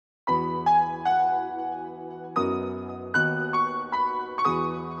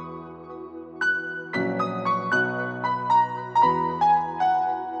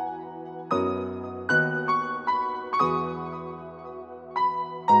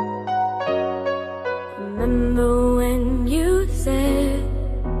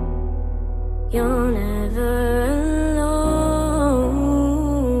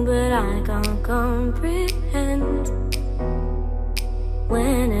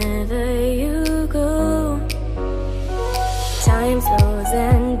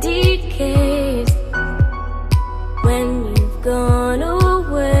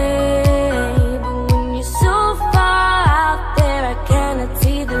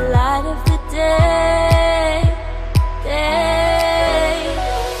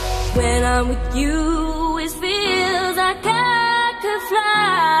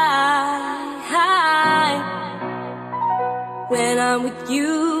I'm with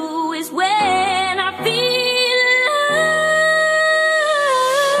you is when I feel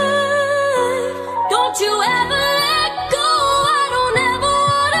alive. Don't you ever let go. I don't ever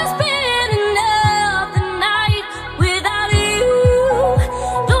wanna spend another night without you.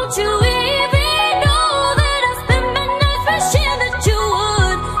 Don't you even know that I spent my nights wishing that you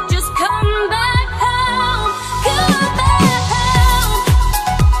would just come back home, come back home.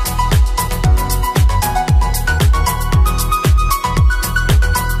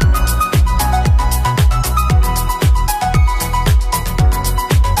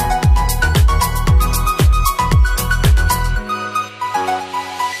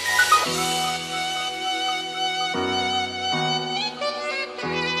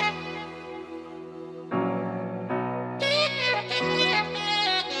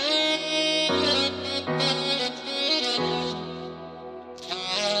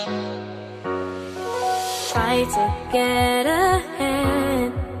 Try to get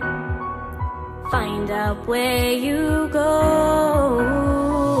ahead, find out where you go,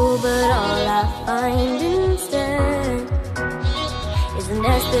 but all I find instead is a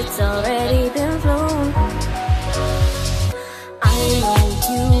nest that's already been